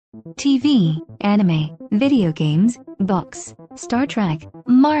TV, anime, video games, books, Star Trek,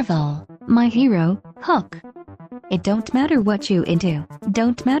 Marvel, My Hero, Hook. It don't matter what you into,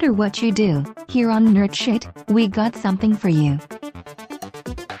 don't matter what you do, here on Nerd Shit, we got something for you.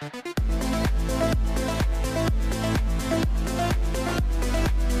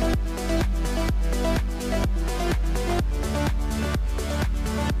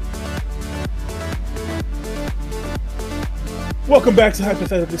 Welcome back to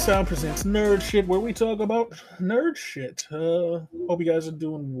Hypothetically Sound presents Nerd Shit, where we talk about nerd shit. Hope you guys are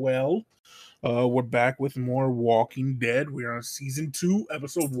doing well. We're back with more Walking Dead. We're on season 2,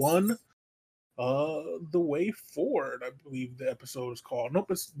 episode 1. The Way Forward, I believe the episode is called.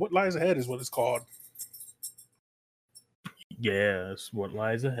 Nope, it's What Lies Ahead is what it's called. Yes, What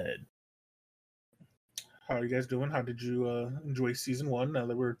Lies Ahead. How are you guys doing? How did you enjoy season 1 now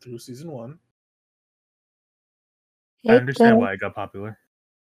that we're through season 1? I understand why it got popular.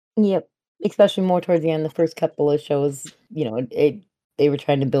 Yep, especially more towards the end. The first couple of shows, they were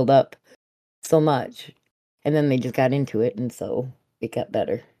trying to build up so much, and then they just got into it, and so it got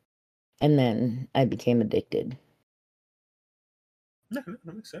better. And then I became addicted. Yeah,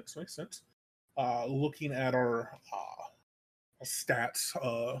 that makes sense. Looking at our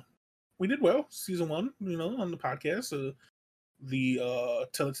stats, we did well. Season 1, on the podcast. The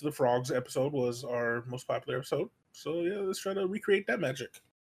Tell It to the Frogs episode was our most popular episode. So yeah, let's try to recreate that magic.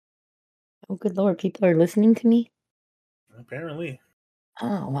 Oh, good Lord, people are listening to me? Apparently.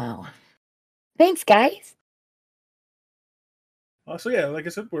 Oh, wow. Thanks, guys. So yeah, like I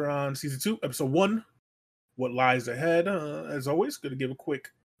said, we're on season 2, episode 1, What Lies Ahead. As always, going to give a quick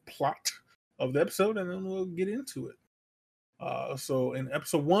plot of the episode, and then we'll get into it. So in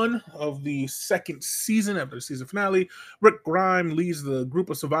episode 1 of the second season, after the season finale, Rick Grimes leads the group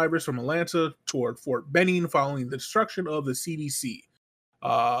of survivors from Atlanta toward Fort Benning following the destruction of the CDC.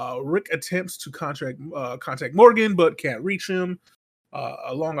 Rick attempts to contact Morgan, but can't reach him.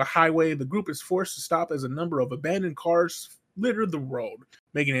 Along a highway, the group is forced to stop as a number of abandoned cars litter the road,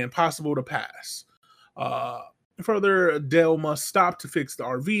 making it impossible to pass. Further, Dale must stop to fix the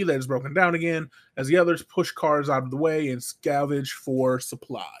RV that is broken down again, as the others push cars out of the way and scavenge for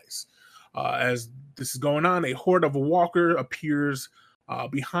supplies. As this is going on, a horde of a walker appears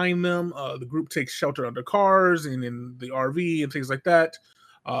behind them. The group takes shelter under cars and in the RV and things like that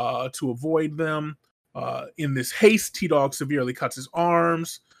to avoid them. In this haste, T-Dog severely cuts his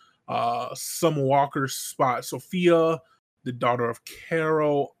arms. Some walkers spot Sophia, the daughter of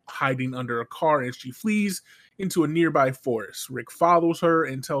Carol, hiding under a car as she flees into a nearby forest. Rick follows her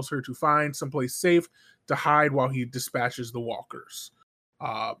and tells her to find someplace safe to hide while he dispatches the walkers.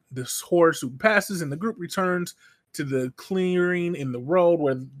 This horde soon passes and the group returns to the clearing in the road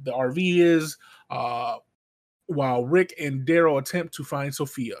where the RV is, while Rick and Daryl attempt to find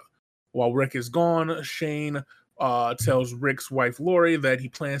Sophia. While Rick is gone, Shane tells Rick's wife Lori that he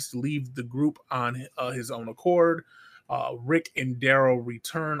plans to leave the group on his own accord. Rick and Daryl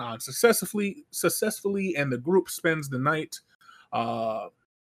return on successfully, and the group spends the night while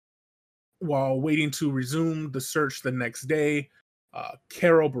waiting to resume the search the next day.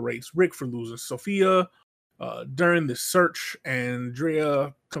 Carol berates Rick for losing Sophia. During the search,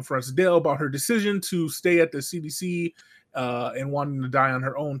 Andrea confronts Dale about her decision to stay at the CDC and wanting to die on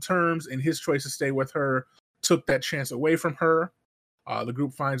her own terms, and his choice to stay with her took that chance away from her. The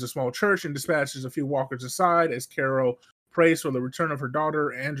group finds a small church and dispatches a few walkers aside as Carol prays for the return of her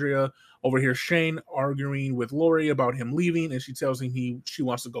daughter. Andrea overhears Shane arguing with Lori about him leaving, and she tells him she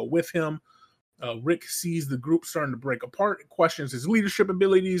wants to go with him. Rick sees the group starting to break apart, questions his leadership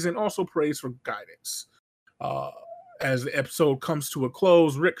abilities, and also prays for guidance. As the episode comes to a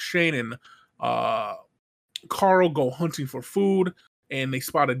close, Rick, Shane, and Carl go hunting for food, and they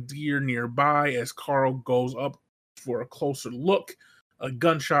spot a deer nearby. As Carl goes up for a closer look, a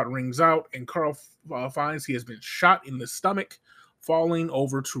gunshot rings out, and Carl finds he has been shot in the stomach, falling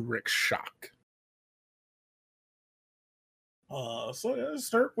over to Rick's shock. So let's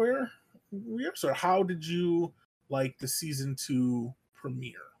start where we are. So how did you like the season 2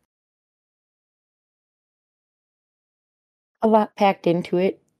 premiere? A lot packed into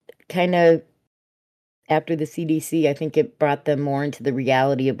it. Kind of after the CDC, I think it brought them more into the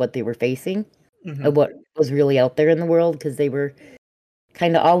reality of what they were facing, of what was really out there in the world, because they were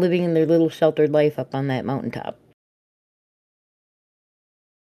kind of all living in their little sheltered life up on that mountaintop.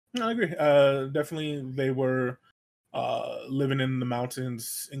 I agree. Definitely, they were living in the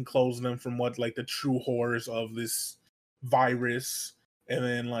mountains, enclosing them from what the true horrors of this virus, and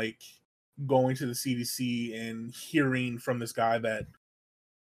then going to the CDC and hearing from this guy that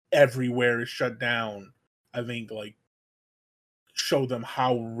everywhere is shut down. I think show them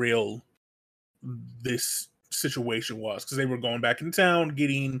how real this situation was, because they were going back in town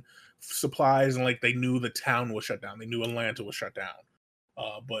getting supplies, and like they knew the town was shut down. They knew Atlanta was shut down.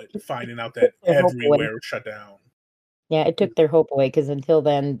 But finding out that Their hope away. everywhere was shut down. Yeah, it took their hope away, because until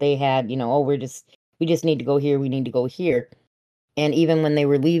then they had, we just need to go here, we need to go here. And even when they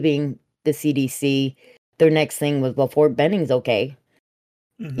were leaving the CDC, their next thing was, well, Fort Benning's okay.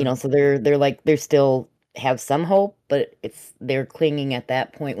 So they're still have some hope, but they're clinging at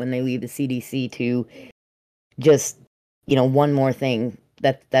that point when they leave the CDC to just, one more thing.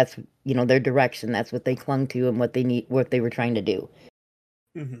 That's their direction. That's what they clung to and what they were trying to do.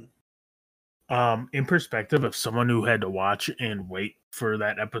 In perspective of someone who had to watch and wait for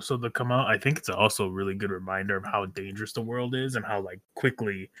that episode to come out, I think it's also a really good reminder of how dangerous the world is and how like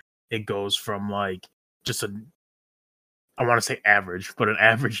quickly it goes from like just I want to say average, but an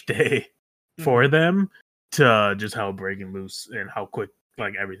average day for them to just how breaking loose and how quick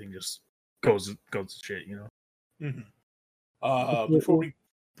like everything just goes to shit, Before we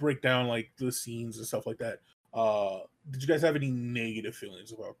break down like the scenes and stuff like that, did you guys have any negative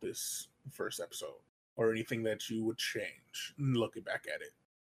feelings about this first episode, or anything that you would change looking back at it?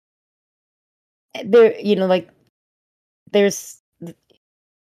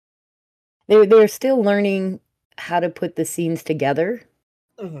 They're still learning how to put the scenes together.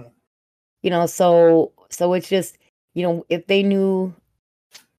 So it's just, if they knew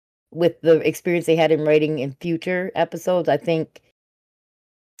with the experience they had in writing in future episodes, I think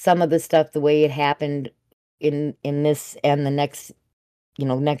some of the stuff, the way it happened in this and the next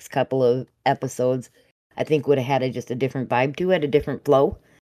couple of episodes, I think would have had just a different vibe to it, a different flow.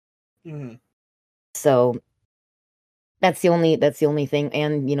 So that's the only thing.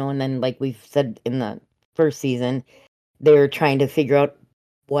 And, and then like we've said in the first season, they're trying to figure out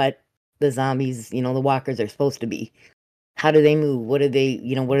what the zombies, the walkers are supposed to be. How do they move? What are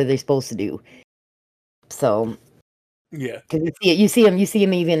they supposed to do? So yeah, because you see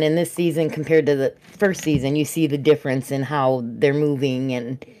them even in this season compared to the first season. You see the difference in how they're moving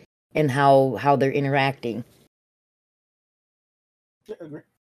and how they're interacting. Yeah, I agree.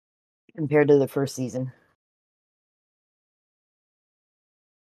 Compared to the first season.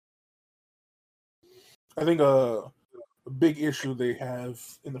 I think a big issue they have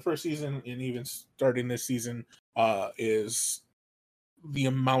in the first season and even starting this season is the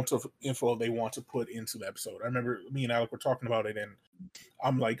amount of info they want to put into the episode. I remember me and Alec were talking about it, and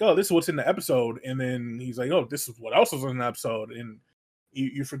I'm like, oh, this is what's in the episode. And then he's like, oh, this is what else is in the episode. And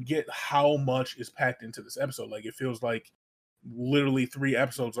you forget how much is packed into this episode. Like, it feels like literally 3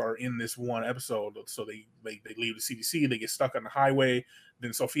 episodes are in this one episode. So they leave the CDC, they get stuck on the highway,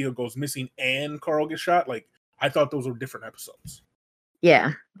 then Sophia goes missing and Carl gets shot. Like, I thought those were different episodes.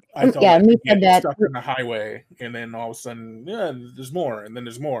 Yeah. I thought and we said that stuck on the highway, and then all of a sudden, there's more, and then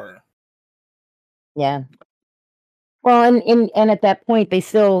there's more. Yeah. Well, and at that point, they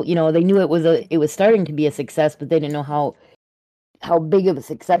still, they knew it was starting to be a success, but they didn't know how big of a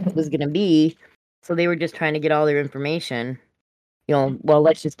success it was going to be. So they were just trying to get all their information. Well,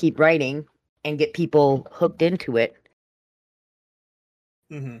 let's just keep writing and get people hooked into it.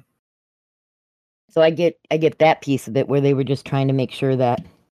 So I get that piece of it where they were just trying to make sure that,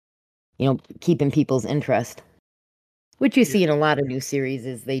 keeping people's interest, which you see in a lot of new series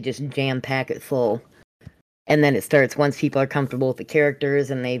is they just jam pack it full. And then it starts once people are comfortable with the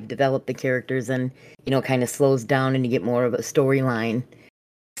characters and they've developed the characters, and, kind of slows down and you get more of a storyline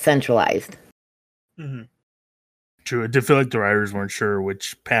centralized. True. It did feel like the writers weren't sure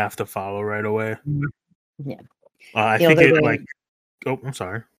which path to follow right away. Yeah. I think I'm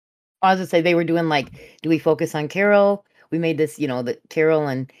sorry. I was gonna say they were doing like, do we focus on Carol? We made this, the Carol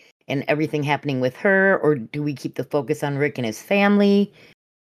and everything happening with her, or do we keep the focus on Rick and his family?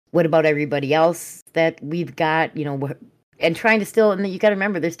 What about everybody else that we've got, and trying to still, and you got to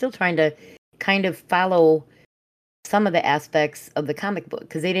remember, they're still trying to kind of follow some of the aspects of the comic book,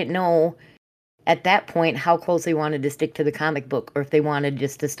 because they didn't know at that point how close they wanted to stick to the comic book, or if they wanted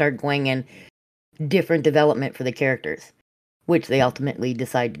just to start going in different development for the characters, which they ultimately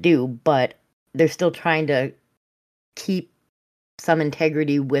decide to do, but they're still trying to keep some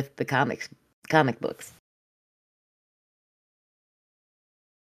integrity with the comic books.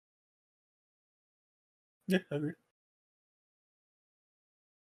 Yeah, I agree.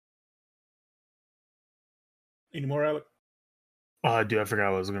 Any more, Alec? Dude, I forgot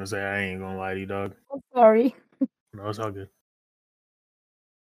what I was gonna say. I ain't gonna lie to you, dog. I'm sorry. No, it's all good.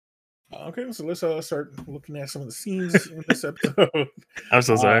 Okay, so let's start looking at some of the scenes in this episode. I'm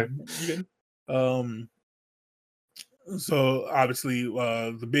so sorry. So obviously,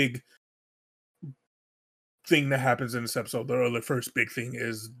 the big thing that happens in this episode. The first big thing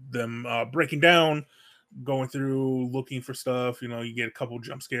is them breaking down, going through, looking for stuff. You get a couple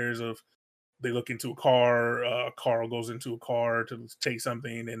jump scares of they look into a car. Carl goes into a car to take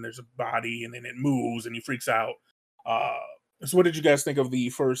something, and there's a body, and then it moves, and he freaks out. So, what did you guys think of the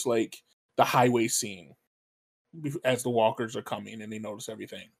first, the highway scene as the walkers are coming and they notice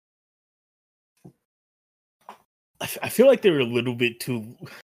everything? I feel like they were a little bit too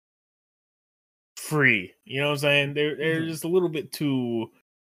free. You know what I'm saying? They're just a little bit too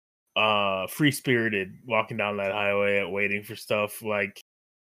free spirited walking down that highway waiting for stuff. Like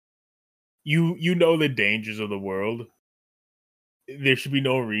you know the dangers of the world. There should be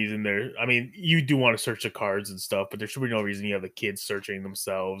no reason there. I mean, you do want to search the cars and stuff, but there should be no reason you have the kids searching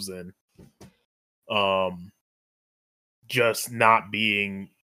themselves and just not being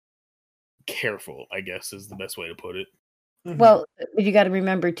careful, I guess is the best way to put it. Well, you got to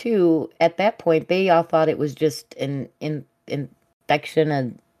remember too, at that point, they all thought it was just an infection,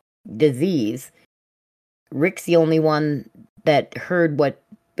 a disease. Rick's the only one that heard what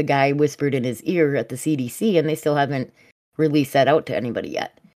the guy whispered in his ear at the CDC, and they still haven't released that out to anybody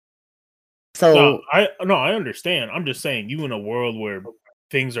yet. So I understand. I'm just saying, you in a world where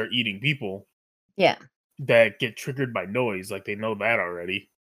things are eating people, yeah, that get triggered by noise, like they know that already.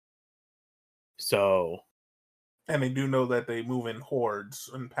 So, and they do know that they move in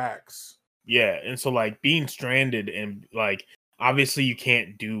hordes and packs. Yeah, and so like being stranded and like obviously you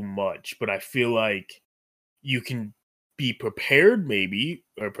can't do much, but I feel like you can be prepared maybe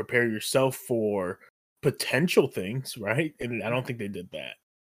or prepare yourself for potential things, right? And I don't think they did that.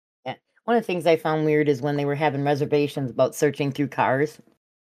 Yeah. One of the things I found weird is when they were having reservations about searching through cars.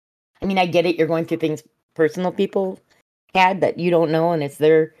 I mean, I get it, you're going through things personal people had that you don't know, and it's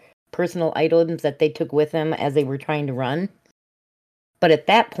their personal items that they took with them as they were trying to run. But at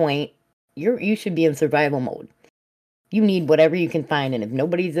that point, you should be in survival mode. You need whatever you can find, and if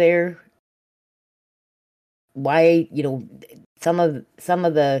nobody's there, why, some of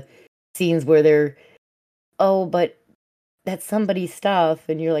the scenes where they're, oh, but that's somebody's stuff,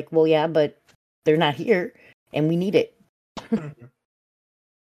 and you're like, well, yeah, but they're not here, and we need it.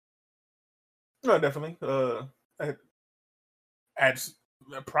 No, definitely. Adds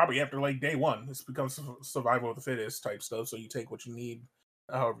probably after day one, this becomes survival of the fittest type stuff. So you take what you need,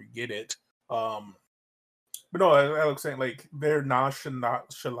 however you get it. But no, I was saying they're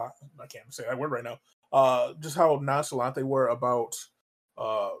nonchalant. I can't say that word right now. Just how nonchalant they were about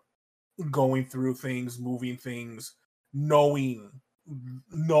going through things, moving things, knowing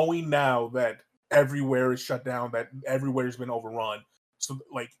now that everywhere is shut down, that everywhere has been overrun. So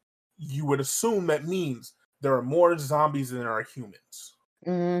you would assume that means there are more zombies than there are humans,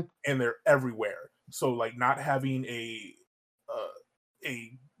 and they're everywhere. So not having a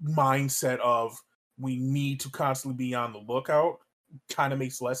mindset of we need to constantly be on the lookout kind of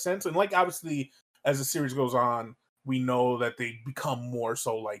makes less sense. And obviously as the series goes on, we know that they become more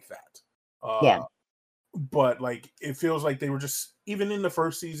so like that. Yeah. But it feels like they were just, even in the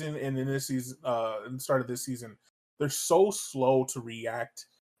first season and in this season, in the start of this season, they're so slow to react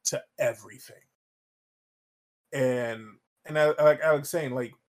to everything. And like Alex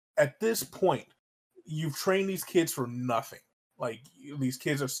saying, at this point, you've trained these kids for nothing. These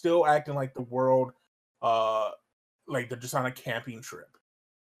kids are still acting like the world, they're just on a camping trip.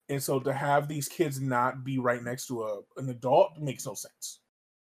 And so to have these kids not be right next to an adult makes no sense.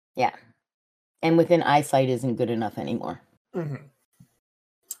 Yeah. And within eyesight isn't good enough anymore.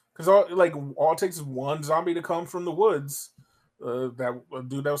 Because all it takes is one zombie to come from the woods, that a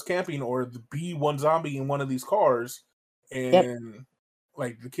dude that was camping, or be one zombie in one of these cars, and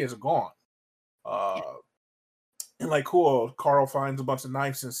the kids are gone. And cool, Carl finds a bunch of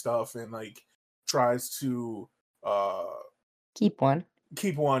knives and stuff, and tries to keep one,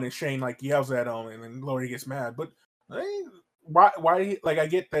 and Shane yells at him, and then Lori gets mad. But why I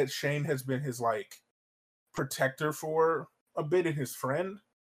get that Shane has been his protector for a bit and his friend,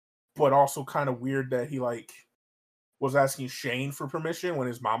 but also kind of weird that he was asking Shane for permission when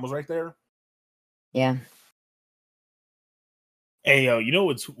his mom was right there. Yeah. Hey, yo, you know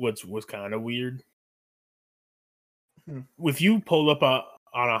what's kind of weird? If you pull up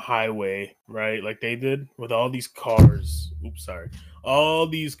on a highway, right, like they did with all these cars. All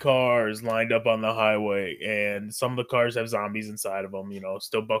these cars lined up on the highway, and some of the cars have zombies inside of them,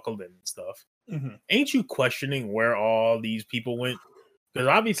 still buckled in and stuff. Ain't you questioning where all these people went? Because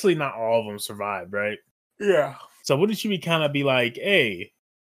obviously not all of them survived, right? Yeah. So wouldn't you kind of be like, hey,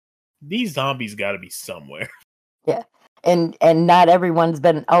 these zombies got to be somewhere? Yeah. And not everyone's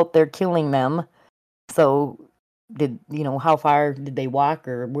been out there killing them. So how far did they walk,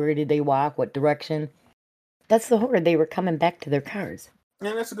 or where did they walk? What direction? That's the horror. They were coming back to their cars.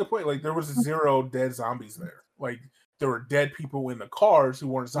 And that's a good point. Like, there was 0 dead zombies there. Like, there were dead people in the cars who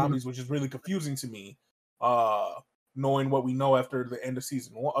weren't zombies, which is really confusing to me. Knowing what we know after the end of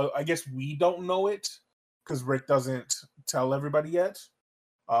season 1. I guess we don't know it because Rick doesn't tell everybody yet.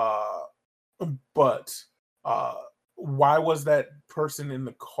 But why was that person in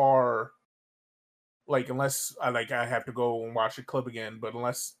the car? Like, unless I have to go and watch the clip again, but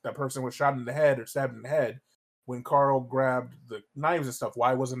unless that person was shot in the head or stabbed in the head when Carl grabbed the knives and stuff,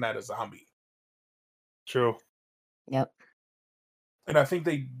 why wasn't that a zombie? True. Yep. And I think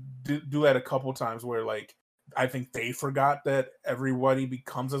they do that a couple times where, like, I think they forgot that everybody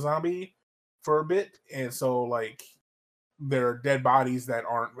becomes a zombie for a bit, and so, like, there are dead bodies that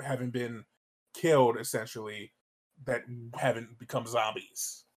haven't been killed, essentially, that haven't become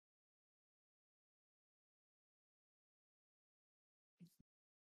zombies.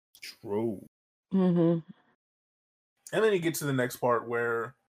 True. Mm-hmm. And then you get to the next part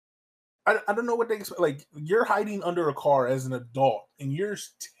where I don't know what they expect. Like, you're hiding under a car as an adult, and you're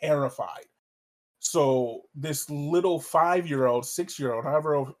terrified. So this little 5-year-old, 6-year-old,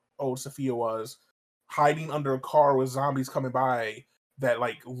 however old Sophia was, hiding under a car with zombies coming by that,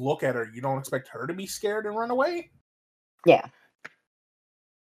 like, look at her. You don't expect her to be scared and run away? Yeah.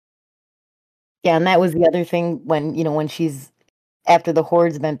 Yeah, and that was the other thing when she's after the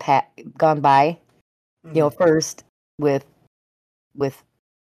horde's been gone by, first with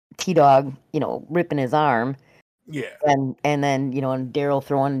T-Dog, ripping his arm. Yeah. And then, and Daryl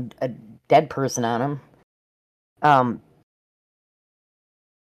throwing a dead person on him.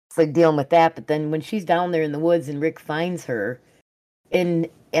 It's like dealing with that, but then when she's down there in the woods and Rick finds her, and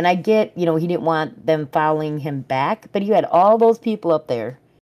I get, he didn't want them following him back, but you had all those people up there,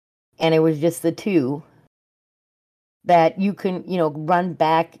 and it was just the two that you can, run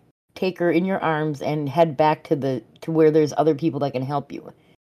back, take her in your arms, and head back to where there's other people that can help you.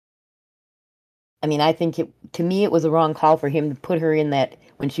 I mean, I think to me it was a wrong call for him to put her in that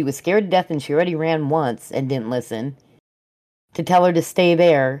when she was scared to death and she already ran once and didn't listen, to tell her to stay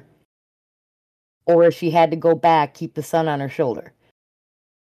there, or if she had to go back, keep the son on her shoulder.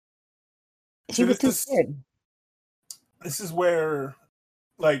 She was too scared. This is where,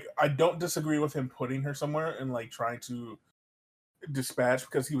 like, I don't disagree with him putting her somewhere and, like, trying to dispatch,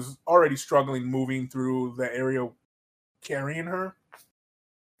 because he was already struggling moving through the area carrying her.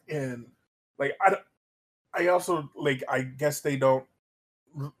 And, like, I also, like, I guess they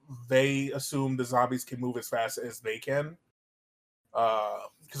assume the zombies can move as fast as they can.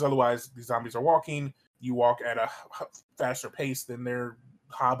 Because otherwise, these zombies are walking. You walk at a faster pace than they're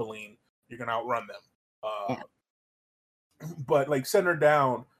hobbling. You're going to outrun them. But, like, setting her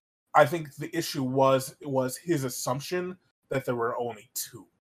down, I think the issue was his assumption that there were only 2.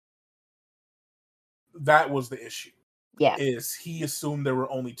 That was the issue. Yeah. Is he assumed there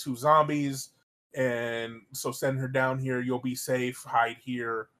were only 2 zombies, and so send her down here, you'll be safe, hide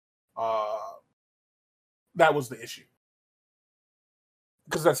here. That was the issue.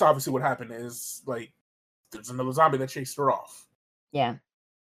 Because that's obviously what happened, is, like, there's another zombie that chased her off. Yeah.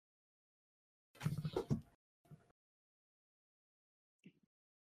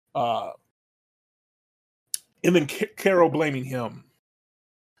 And then Carol blaming him.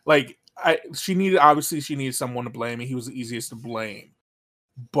 Like, she needed someone to blame, and he was the easiest to blame.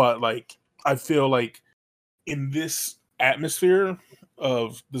 But, like, I feel like in this atmosphere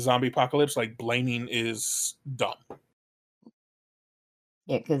of the zombie apocalypse, like, blaming is dumb.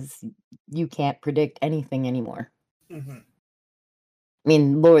 Yeah, because you can't predict anything anymore. Mm-hmm. I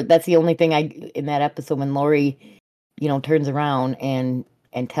mean, Lori, that's the only thing in that episode when Lori, turns around and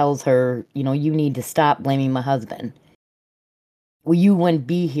tells her, you need to stop blaming my husband. Well, you wouldn't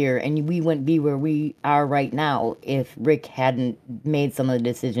be here, and we wouldn't be where we are right now if Rick hadn't made some of the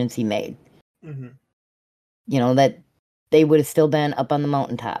decisions he made. Mm-hmm. That they would have still been up on the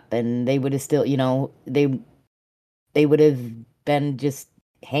mountaintop, and they would have still, they would have been just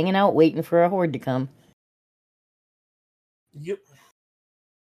hanging out waiting for a horde to come. Yep.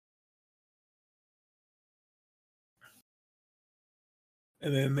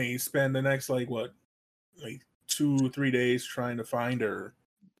 And then they spend the next, like, 2-3 days trying to find her.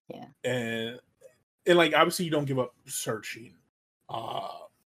 Yeah. And like, obviously you don't give up searching.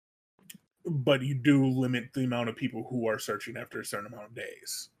 But you do limit the amount of people who are searching after a certain amount of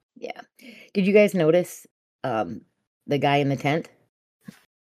days. Yeah. Did you guys notice the guy in the tent?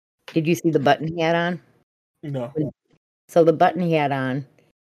 Did you see the button he had on? No. So the button he had on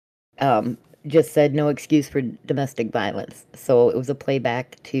just said no excuse for domestic violence. So it was a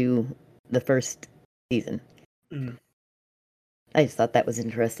playback to the first season. Mm. I just thought that was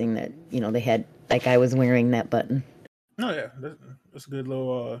interesting that, they had, like, I was wearing that button. Oh yeah, that's a good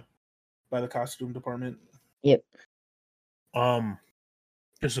little by the costume department. Yep.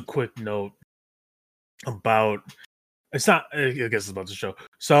 Just a quick note about it's not. I guess it's about the show.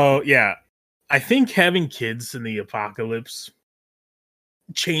 So yeah, I think having kids in the apocalypse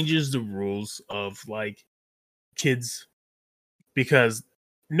changes the rules of like kids because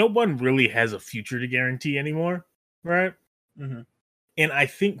no one really has a future to guarantee anymore, right? Mm-hmm. And I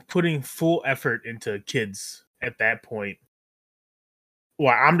think putting full effort into kids at that point.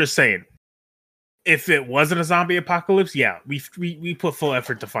 Well, I'm just saying, if it wasn't a zombie apocalypse, yeah, we put full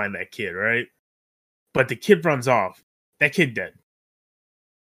effort to find that kid, right? But the kid runs off, that kid dead.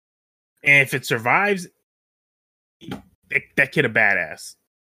 And if it survives, that kid a badass.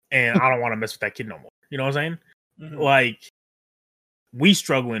 And I don't want to mess with that kid no more. You know what I'm saying? Mm-hmm. Like, we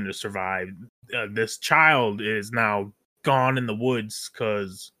struggling to survive. This child is now gone in the woods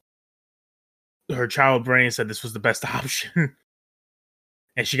because her child brain said this was the best option.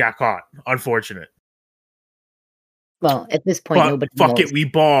 And she got caught. Unfortunate. Well, at this point, But nobody fuck knows. it, we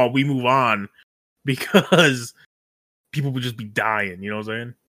ball, we move on. Because people would just be dying. You know what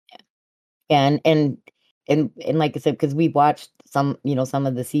I'm saying? Yeah, and like I said, because we watched some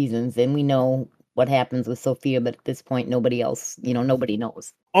of the seasons, and we know what happens with Sophia, but at this point, nobody else, nobody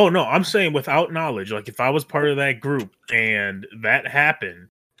knows. Oh no, I'm saying without knowledge. Like if I was part of that group and that happened,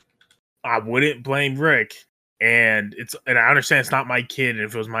 I wouldn't blame Rick. And I understand it's not my kid, and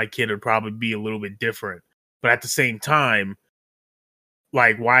if it was my kid, it'd probably be a little bit different. But at the same time,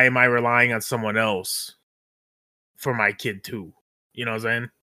 like, why am I relying on someone else for my kid too? You know what I'm saying?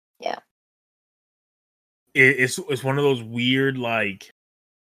 Yeah. It's one of those weird like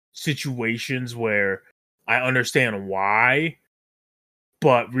situations where I understand why,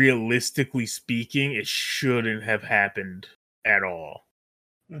 but realistically speaking, it shouldn't have happened at all.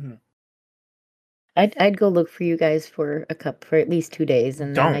 Mm-hmm. I'd go look for you guys for at least 2 days,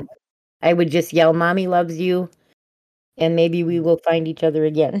 and then Don't. I would just yell, "Mommy loves you," and maybe we will find each other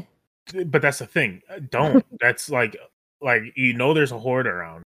again. But that's the thing. Don't. That's like there's a horde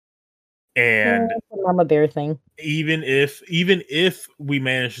around, and It's a mama bear thing. even if we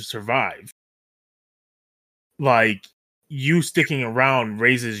manage to survive, like you sticking around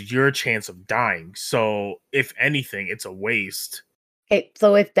raises your chance of dying. So if anything, it's a waste. Okay,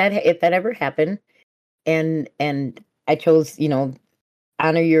 so if that ever happened, and I chose,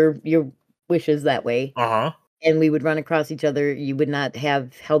 honor your wishes that way, and we would run across each other, you would not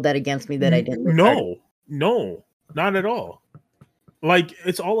have held that against me that I didn't. No, not at all. Like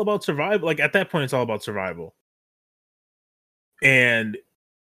it's all about survival. Like at that point, it's all about survival. And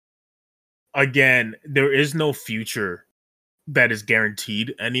again, there is no future that is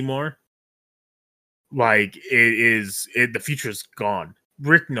guaranteed anymore. Like the future is gone.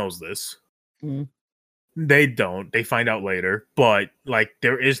 Rick knows this. Mm-hmm. They don't. They find out later. But like,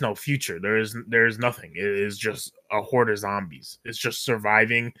 there is no future. There is nothing. It is just a horde of zombies. It's just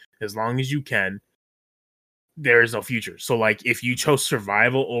surviving as long as you can. There is no future. So like, if you chose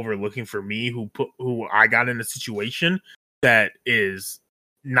survival over looking for me, who I got in a situation that is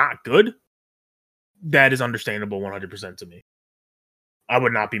not good, that is understandable 100% to me. I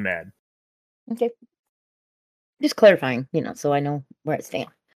would not be mad. Okay. Just clarifying, so I know where I stand.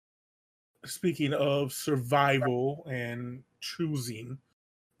 Speaking of survival and choosing,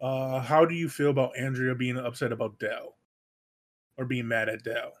 how do you feel about Andrea being upset about Dell? Or being mad at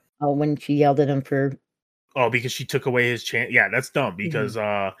Dell? Oh, when she yelled at him for... Oh, because she took away his chance. Yeah, that's dumb because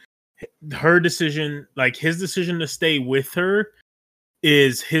her decision, like his decision to stay with her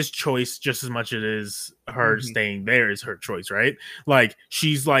is his choice just as much as it is her staying there is her choice, right? Like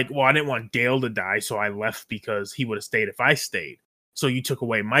she's like, well, I didn't want Dale to die, so I left because he would have stayed if I stayed. So you took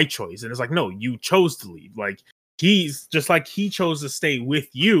away my choice. And it's like, no, you chose to leave. Like he's just like he chose to stay with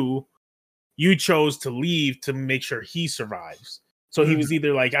you. You chose to leave to make sure he survives. So he was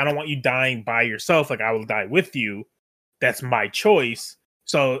either like, I don't want you dying by yourself. Like I will die with you. That's my choice.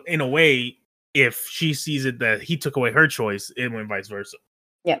 So in a way, if she sees it that he took away her choice, it went vice versa.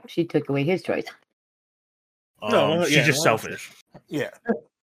 Yeah, she took away his choice. She's just selfish. Yeah.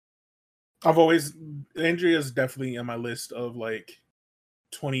 Andrea's definitely on my list of like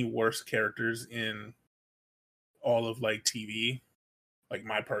 20 worst characters in all of like TV. Like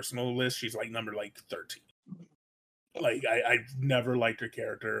my personal list, she's like number like 13. Like I've never liked her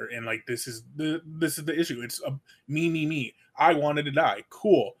character, and like this is the issue. It's me. I wanted to die.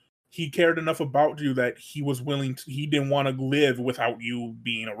 Cool. He cared enough about you that he was willing to. He didn't want to live without you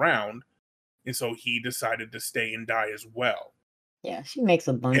being around, and so he decided to stay and die as well. Yeah, she makes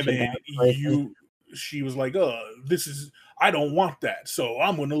a bunch of bad choices. she was like, I don't want that, so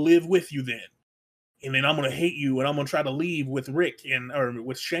I'm gonna live with you then. And then I'm gonna hate you, and I'm gonna try to leave with Rick or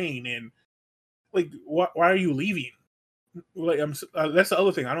with Shane. And like, why are you leaving? Like, that's the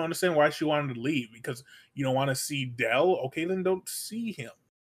other thing. I don't understand why she wanted to leave, because you don't want to see Del. Okay, then don't see him.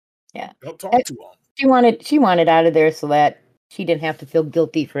 Yeah, don't talk to him. She wanted out of there so that she didn't have to feel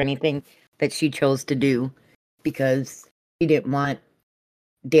guilty for anything that she chose to do, because she didn't want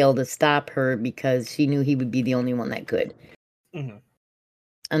Dale to stop her, because she knew he would be the only one that could. Mm-hmm.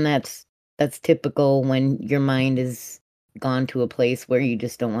 And that's typical when your mind is gone to a place where you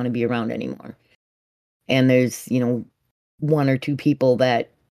just don't want to be around anymore. And there's, one or two people that,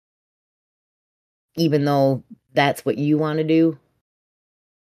 even though that's what you want to do,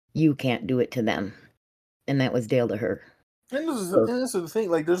 you can't do it to them. And that was Dale to her. And this is the thing.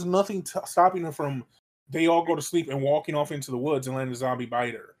 Like, there's nothing stopping her from, they all go to sleep and walking off into the woods and letting a zombie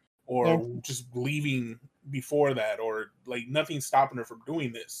bite her. Or just leaving before that. Or, like, nothing stopping her from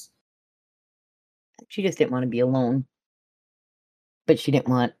doing this. She just didn't want to be alone. But she didn't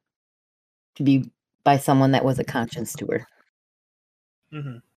want to be by someone that was a conscience to her.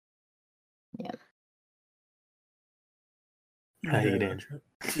 Mm-hmm. Yeah. I hate Andrew.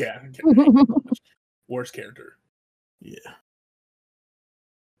 Yeah. Worst character. Yeah.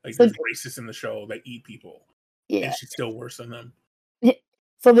 Like, there's racists in the show that eat people. Yeah. And she's still worse than them.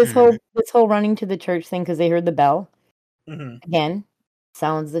 So this whole running to the church thing because they heard the bell. Mm-hmm. Again,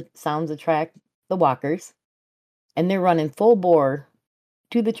 sounds attract the walkers. And they're running full bore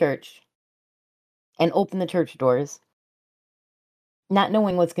to the church and open the church doors, not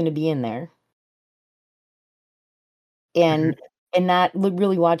knowing what's going to be in there. And not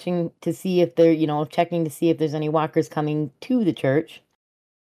really watching to see if they're, checking to see if there's any walkers coming to the church.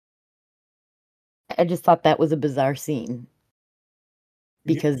 I just thought that was a bizarre scene.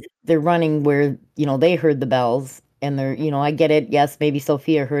 Because they're running where, they heard the bells. And they're, I get it. Yes, maybe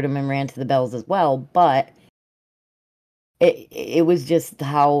Sophia heard them and ran to the bells as well. But it was just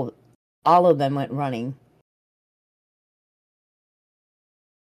how all of them went running.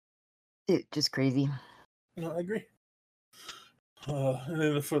 It's just crazy. No, I agree. And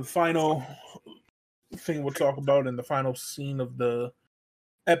then for the final thing we'll talk about in the final scene of the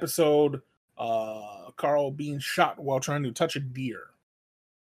episode, Carl being shot while trying to touch a deer.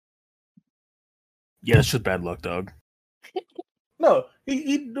 Yeah, it's just bad luck, dog. No,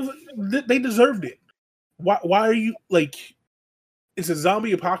 they deserved it. Why are you, like, it's a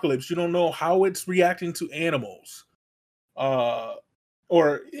zombie apocalypse. You don't know how it's reacting to animals.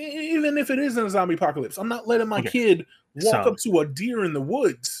 Or even if it isn't a zombie apocalypse, I'm not letting my kid walk up to a deer in the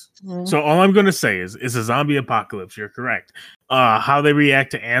woods. So all I'm going to say is it's a zombie apocalypse. You're correct. How they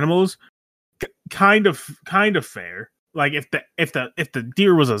react to animals, kind of fair. Like if the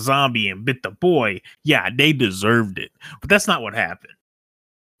deer was a zombie and bit the boy, yeah, they deserved it. But that's not what happened.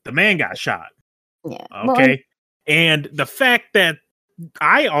 The man got shot. Yeah. Okay. And the fact that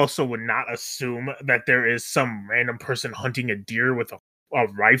I also would not assume that there is some random person hunting a deer with a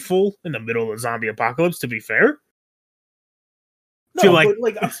rifle in the middle of a zombie apocalypse, to be fair. No,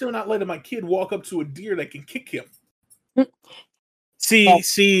 but I'm still not letting my kid walk up to a deer that can kick him.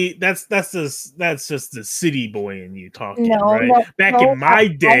 See, that's just the city boy in you talking, right? Back in my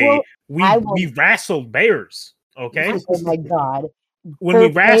day, we wrestled bears. Okay. Oh my God! When we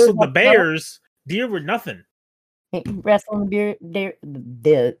wrestled the bears, deer were nothing. Wrestling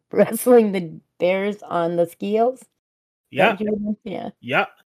the bears on the scales. Yeah. Yeah.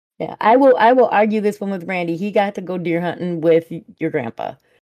 I will argue this one with Randy. He got to go deer hunting with your grandpa,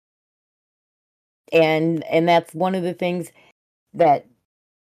 and that's one of the things that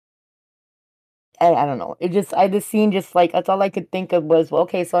I don't know. This scene just like, that's all I could think of was, well,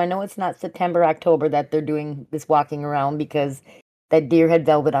 okay, so I know it's not September, October that they're doing this walking around because that deer had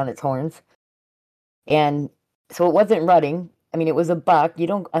velvet on its horns, and so it wasn't rutting. I mean, it was a buck. You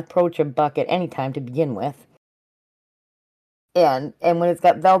don't approach a buck at any time to begin with. And when it's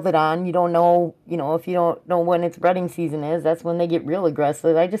got velvet on, you don't know, if you don't know when its rutting season is, that's when they get real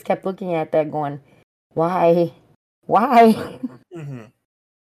aggressive. I just kept looking at that going, why? Mm-hmm.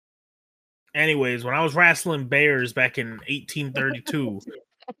 Anyways, when I was wrestling bears back in 1832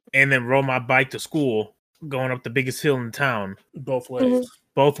 and then rode my bike to school, going up the biggest hill in town. Both ways.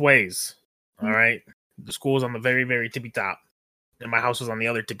 All right. The school was on the very, very tippy top. And my house was on the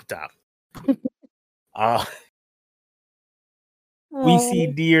other tippy top. We see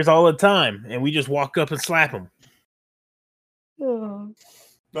deers all the time, and we just walk up and slap them. No,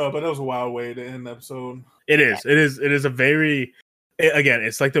 but that was a wild way to end the episode. It is. It is a very... Again,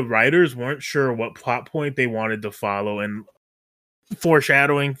 it's like the writers weren't sure what plot point they wanted to follow, and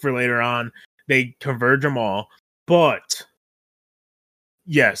foreshadowing for later on, they converge them all. But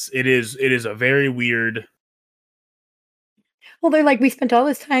yes, it is a very weird. Well, they're like, we spent all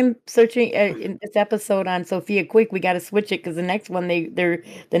this time searching in this episode on Sophia Quick. We got to switch it because the next one, the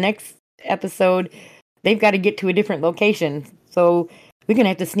next episode, they've got to get to a different location. So we're gonna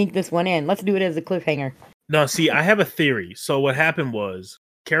have to sneak this one in. Let's do it as a cliffhanger. No, see, I have a theory. So what happened was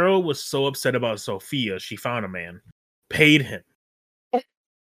Carol was so upset about Sophia, she found a man, paid him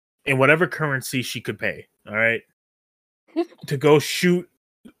in whatever currency she could pay. All right, to go shoot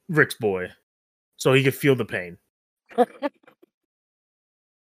Rick's boy, so he could feel the pain.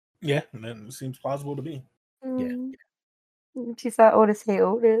 Yeah, that seems plausible to me. Yeah. She saw Otis say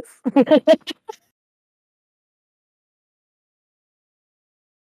Otis.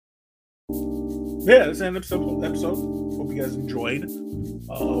 Yeah, that's the end of the episode. Hope you guys enjoyed.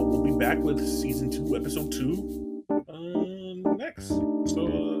 We'll be back with season 2, episode 2 next.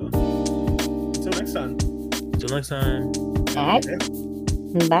 So until next time. Until next time. All right.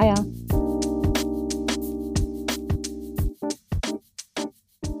 Bye, y'all.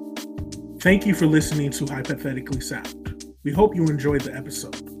 Thank you for listening to Hypothetically Sound. We hope you enjoyed the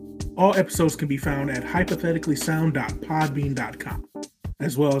episode. All episodes can be found at hypotheticallysound.podbean.com,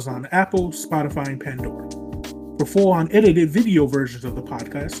 as well as on Apple, Spotify, and Pandora. For full unedited video versions of the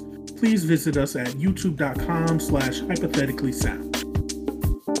podcast, please visit us at youtube.com/hypotheticallysound.